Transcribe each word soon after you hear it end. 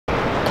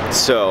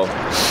So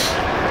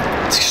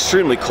it's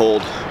extremely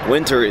cold.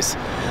 Winter is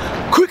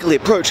quickly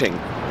approaching.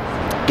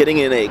 Getting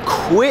in a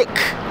quick,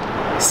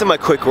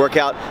 semi-quick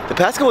workout. The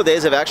past couple of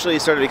days I've actually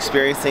started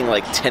experiencing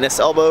like tennis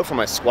elbow for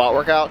my squat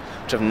workout,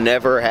 which I've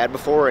never had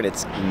before, and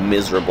it's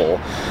miserable.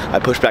 I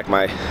pushed back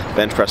my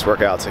bench press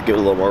workout to give it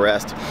a little more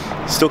rest.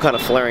 Still kind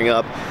of flaring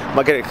up.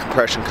 Might get a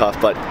compression cuff,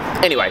 but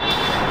anyway,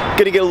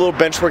 gonna get a little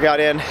bench workout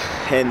in,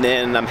 and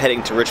then I'm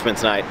heading to Richmond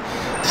tonight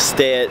to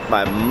stay at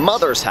my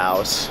mother's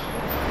house,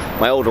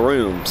 my old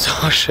room, so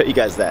I'll show you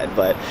guys that.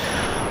 But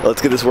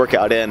let's get this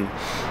workout in,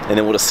 and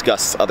then we'll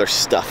discuss other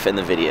stuff in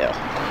the video.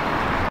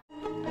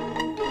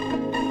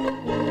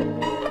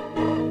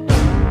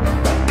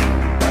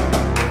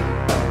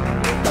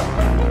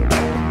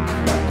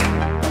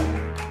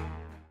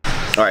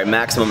 All right,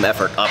 maximum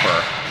effort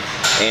upper.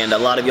 And a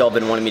lot of y'all have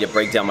been wanting me to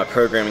break down my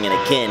programming, and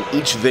again,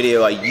 each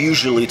video I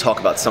usually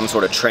talk about some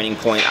sort of training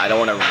point. I don't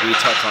want to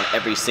retouch on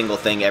every single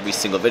thing, every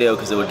single video,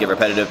 because it would get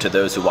repetitive to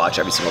those who watch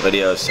every single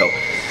video. So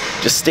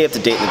just stay up to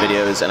date in the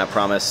videos, and I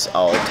promise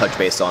I'll touch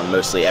base on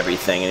mostly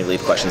everything, and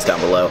leave questions down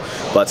below.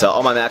 But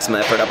all my maximum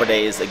effort upper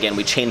days, again,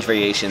 we change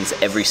variations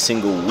every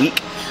single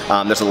week.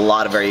 There's a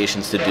lot of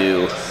variations to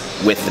do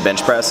with the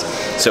bench press,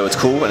 so it's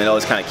cool, and it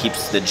always kind of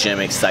keeps the gym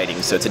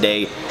exciting. So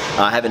today,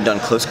 I haven't done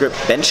close grip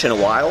bench in a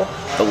while.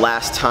 The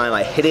last time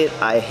I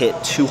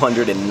hit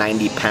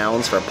 290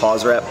 pounds for a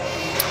pause rep.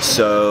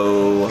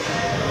 So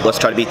let's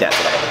try to beat that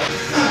today.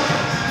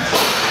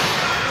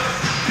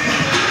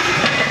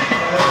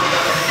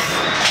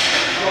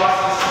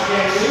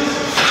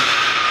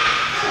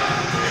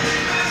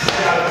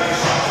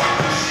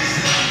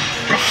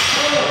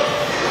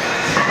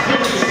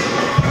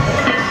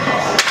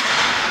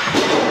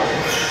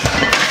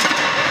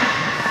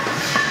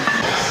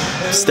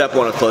 Step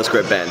one of close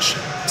grip bench,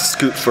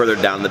 scoot further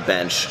down the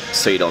bench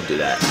so you don't do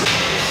that.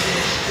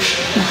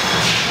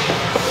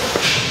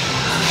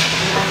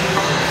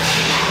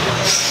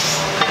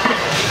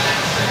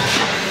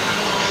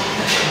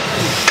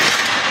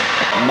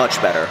 Much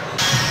better.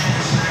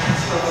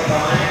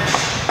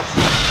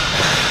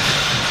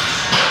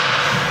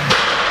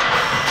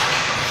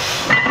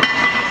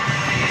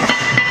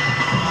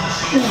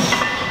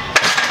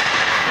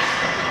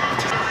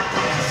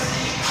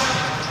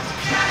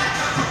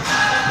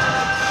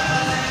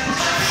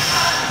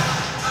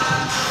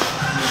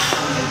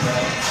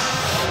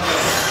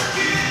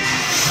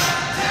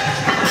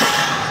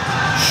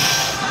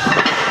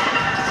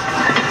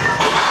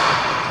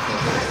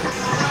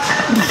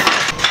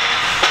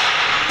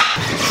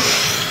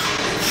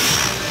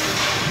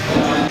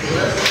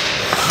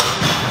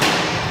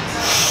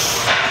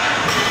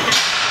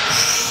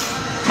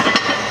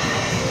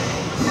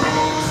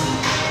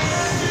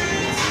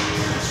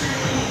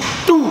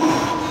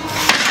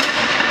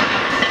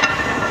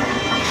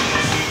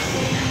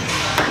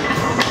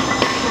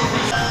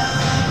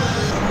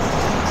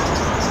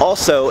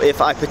 Also,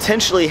 if I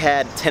potentially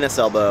had tennis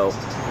elbow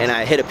and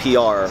I hit a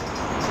PR,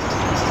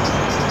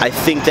 I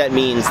think that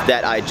means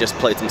that I just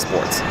played some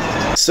sports.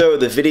 So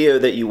the video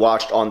that you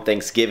watched on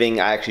Thanksgiving,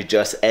 I actually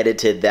just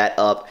edited that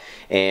up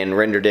and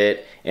rendered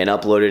it and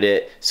uploaded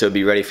it so it'd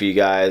be ready for you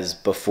guys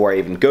before I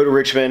even go to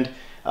Richmond.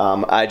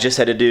 I just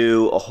had to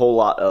do a whole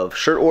lot of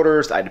shirt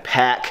orders. I had to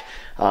pack,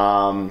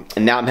 and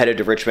now I'm headed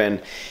to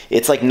Richmond.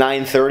 It's like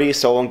 9:30,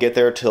 so I won't get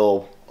there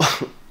till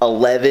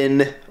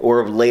 11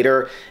 or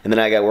later, and then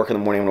I got work in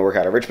the morning. I'm gonna work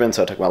out of Richmond,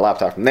 so I took my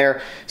laptop from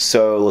there.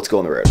 So let's go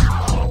on the road.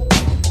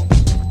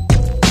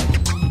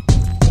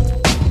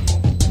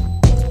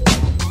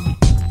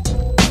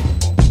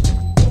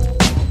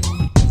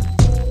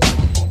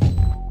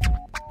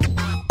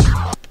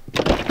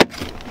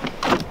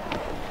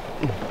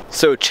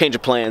 So change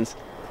of plans.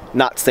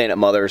 Not staying at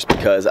Mother's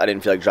because I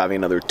didn't feel like driving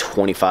another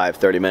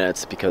 25-30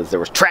 minutes because there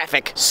was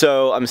traffic.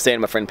 So I'm staying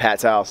at my friend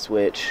Pat's house,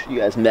 which you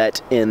guys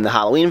met in the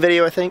Halloween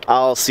video, I think.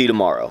 I'll see you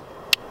tomorrow.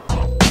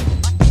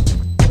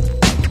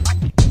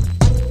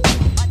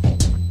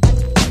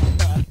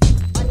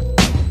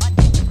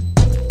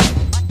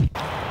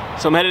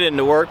 So I'm headed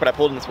into work, but I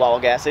pulled in this Wawa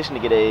gas station to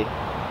get a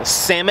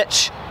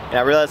sandwich, and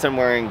I realized I'm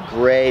wearing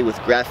gray with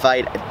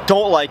graphite. I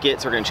don't like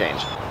it, so we're gonna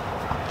change.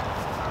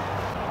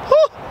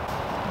 Whew!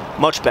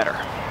 Much better.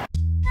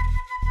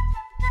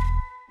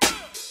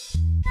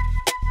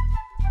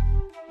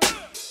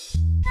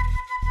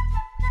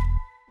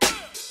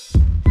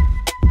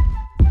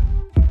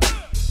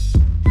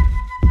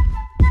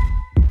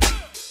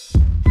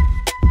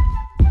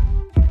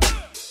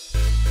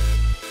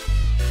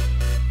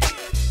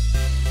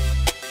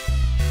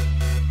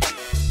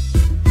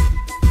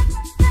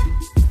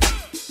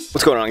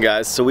 What's going on,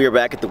 guys? So we are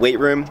back at the weight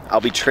room.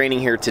 I'll be training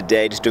here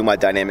today, just doing my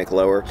dynamic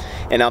lower.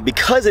 And now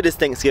because it is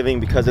Thanksgiving,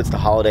 because it's the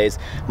holidays,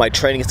 my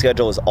training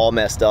schedule is all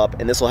messed up,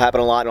 and this will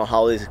happen a lot on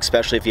holidays,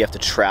 especially if you have to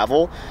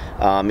travel.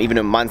 Even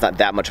though mine's not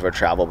that much of a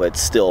travel, but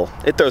still,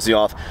 it throws you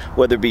off,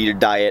 whether it be your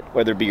diet,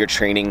 whether it be your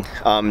training.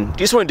 You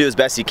just want to do as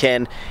best you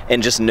can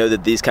and just know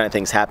that these kind of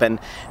things happen.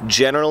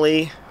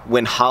 Generally,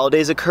 when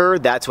holidays occur,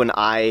 that's when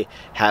I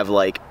have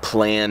like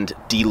planned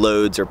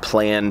deloads or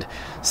planned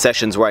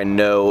sessions where I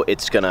know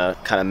it's gonna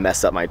kind of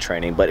mess up my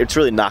training, but it's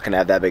really not gonna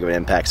have that big of an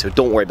impact, so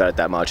don't worry about it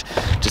that much.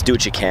 Just do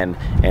what you can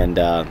and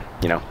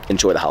you know,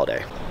 enjoy the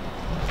holiday.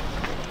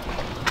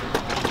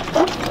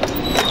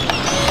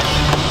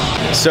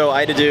 So I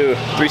had to do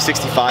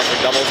 365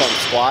 for doubles on the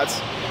squats.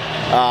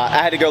 I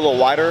had to go a little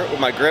wider with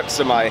my grip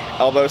so my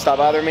elbow stopped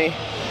bothering me.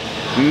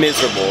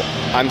 Miserable.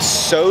 I'm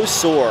so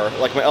sore,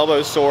 like my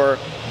elbow's sore,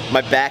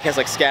 my back has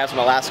like scabs from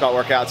my last squat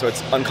workout, so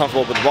it's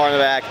uncomfortable with the bar in the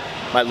back.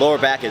 My lower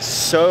back is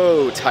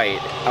so tight.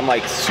 I'm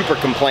like super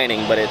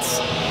complaining, but it's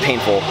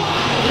painful.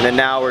 And then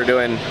now we're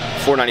doing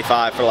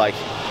 495 for like,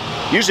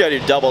 usually I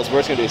do doubles, we're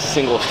just gonna do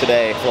singles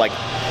today for like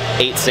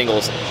 8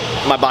 singles.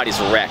 My body's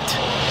wrecked.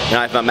 And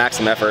I have my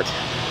maximum effort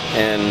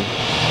in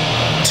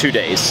 2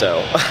 days,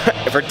 so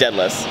for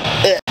deadlifts.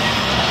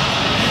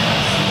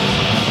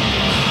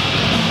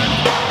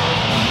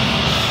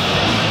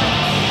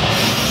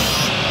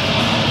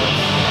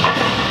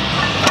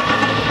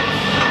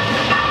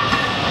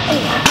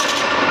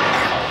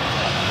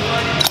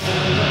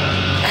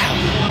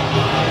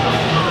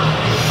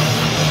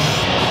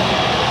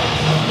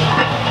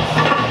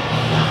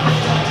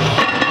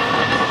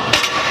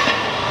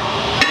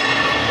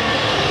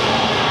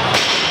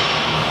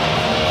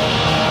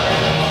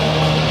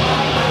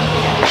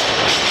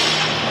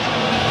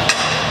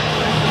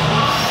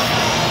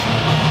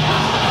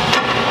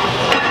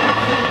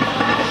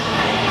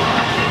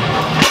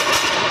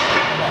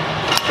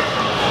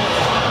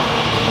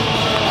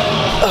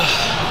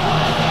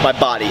 My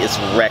body is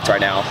wrecked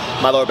right now.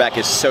 My lower back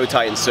is so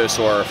tight and so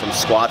sore from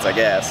squats, I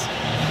guess.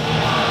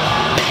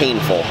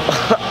 Painful.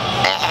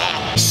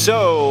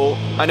 So,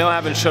 I know I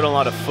haven't shown a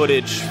lot of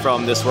footage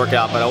from this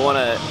workout, but I want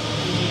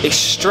to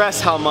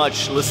stress how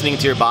much listening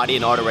to your body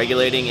and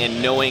auto-regulating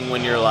and knowing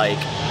when you're like,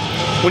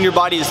 when your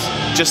body's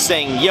just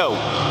saying, yo,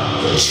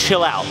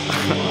 chill out,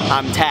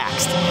 I'm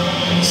taxed.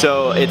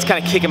 So it's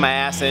kind of kicking my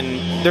ass,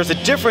 and there's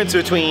a difference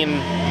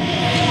between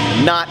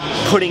not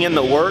putting in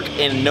the work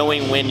and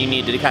knowing when you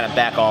need to kind of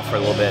back off for a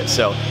little bit.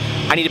 So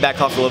I need to back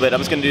off for a little bit.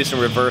 I'm just gonna do some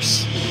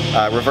reverse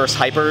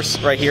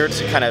hypers right here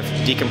to kind of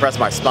decompress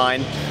my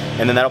spine,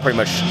 and then that'll pretty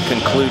much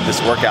conclude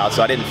this workout.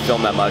 So I didn't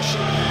film that much,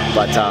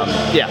 but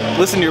yeah,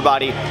 listen to your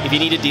body. If you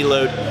need to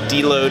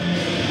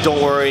deload,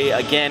 don't worry.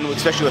 Again,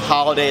 especially with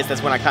holidays,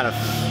 that's when I kind of,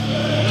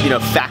 you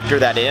know, factor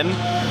that in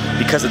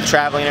because of the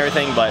traveling and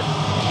everything, but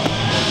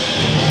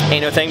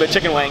ain't no thing but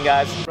chicken wing,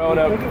 guys. Throw it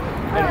up.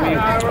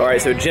 All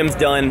right, so gym's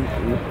done.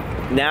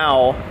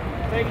 Now,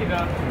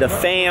 the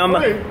fam,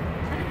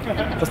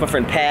 plus my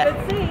friend Pat,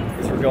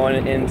 is we're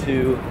going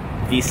into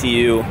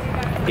VCU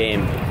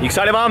game. You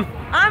excited, Mom?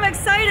 I'm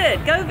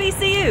excited. Go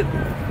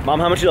VCU.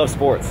 Mom, how much do you love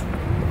sports?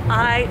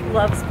 I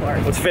love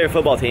sports. What's your favorite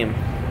football team?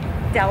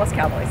 Dallas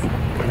Cowboys.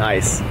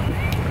 Nice.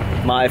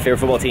 My favorite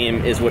football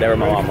team is whatever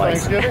my mom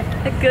likes.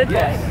 A good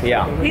boy.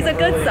 Yeah. He's a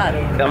good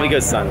son. I'm a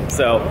good son.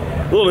 So,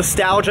 a little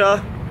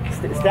nostalgia.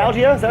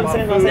 Nostalgia? Is that what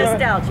I'm saying?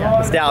 Nostalgia.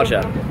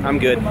 Nostalgia. I'm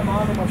good.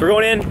 So we're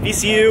going in,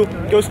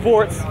 VCU, go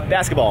sports,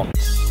 basketball.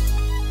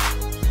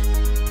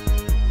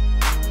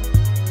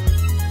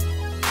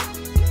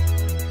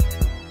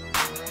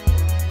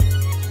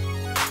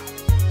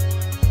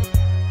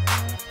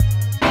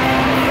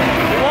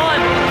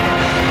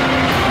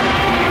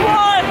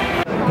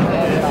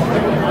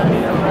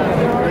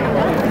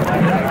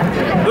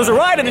 There was a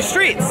riot in the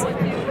streets.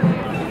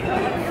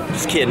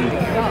 Just kidding.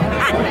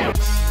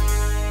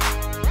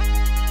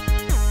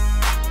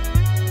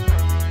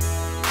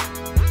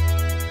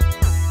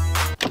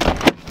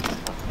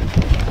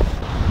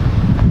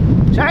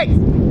 Chase!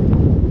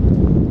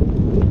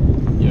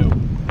 Yo.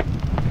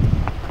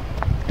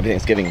 Happy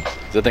Thanksgiving.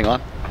 Is that thing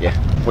on? Yeah.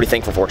 What are you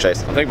thankful for,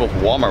 Chase? I'm thankful for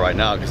Walmart right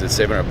now because it's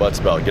saving our butts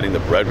about getting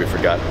the bread we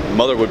forgot.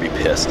 Mother would be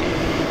pissed.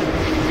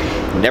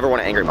 Never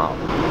want an angry mom.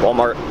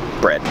 Walmart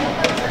bread.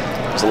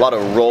 There's a lot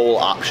of roll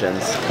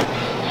options.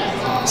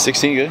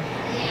 16 good?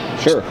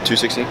 Sure.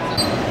 216?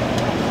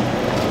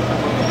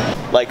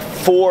 Like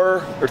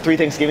 4 or 3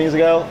 Thanksgivings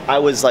ago, I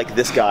was like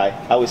this guy.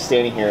 I was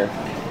standing here.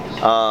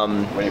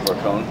 Waiting for a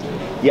cone?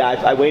 Yeah,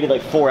 I waited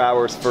like 4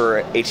 hours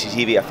for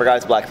HGTV. I forgot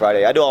it's Black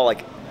Friday. I do all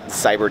like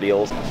cyber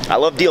deals. I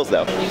love deals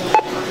though.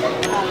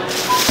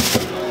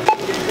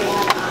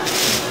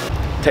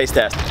 Taste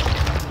test.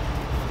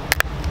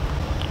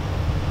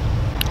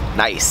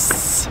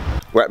 Nice.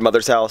 We're at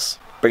Mother's house.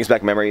 Brings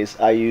back memories.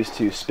 I used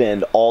to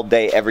spend all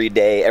day, every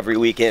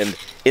weekend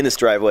in this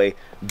driveway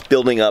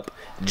building up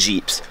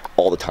Jeeps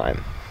all the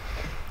time.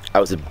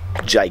 I was a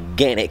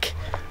gigantic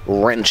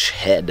wrench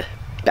head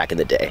back in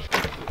the day.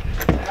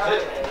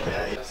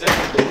 What's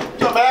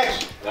up,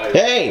 Max?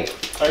 Hey!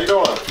 How you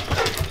doing?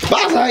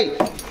 Boss, hey!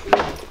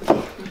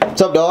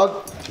 What's up,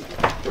 dog?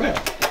 Come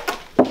here.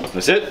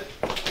 That's it?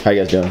 How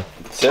you guys doing?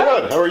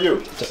 Good. How are you?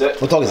 That's it?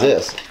 What dog is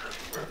this?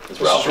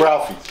 This is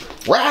Ralphie.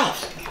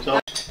 Ralph! So,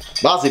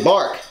 Bossy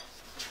bark.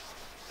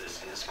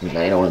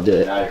 Nah, you don't want to do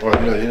it. well,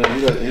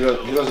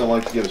 he doesn't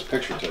like to get his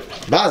picture taken.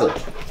 Bossy.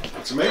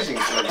 It's amazing.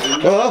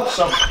 At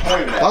some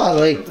point, man.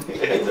 Ollie. You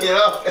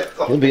know?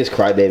 You're the biggest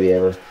crybaby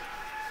ever.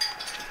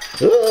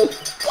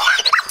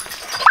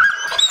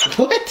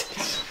 What?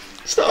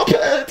 Stop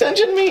paying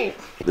attention to me.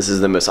 This is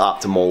the most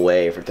optimal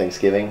way for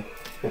Thanksgiving.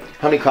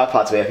 How many crock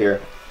pots do we have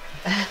here?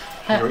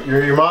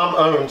 Your mom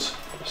owns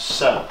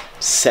 7.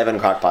 7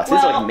 crock pots. These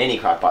are Well- like mini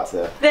crock pots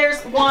though.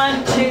 There's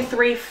 1, 2,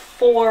 3,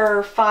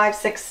 4, 5,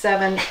 6,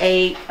 7,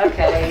 8.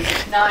 Okay,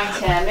 9,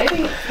 10.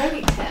 Maybe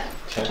 10.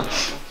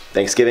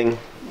 Thanksgiving.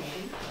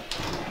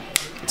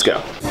 Let's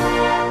go.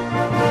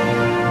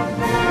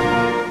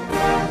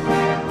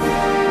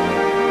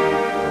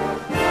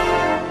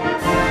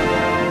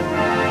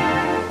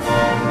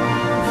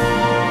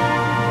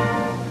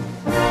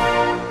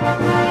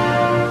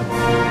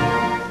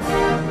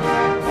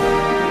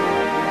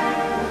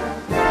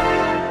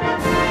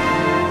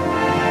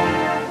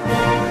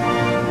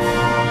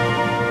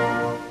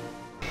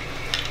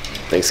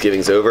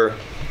 Thanksgiving's over.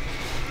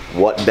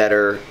 What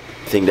better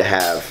thing to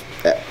have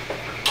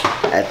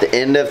at the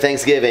end of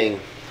Thanksgiving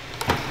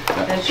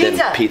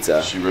than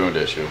pizza? She ruined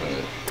it. She ruined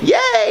it.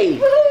 Yay!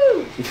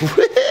 Woohoo!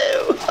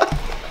 Woohoo!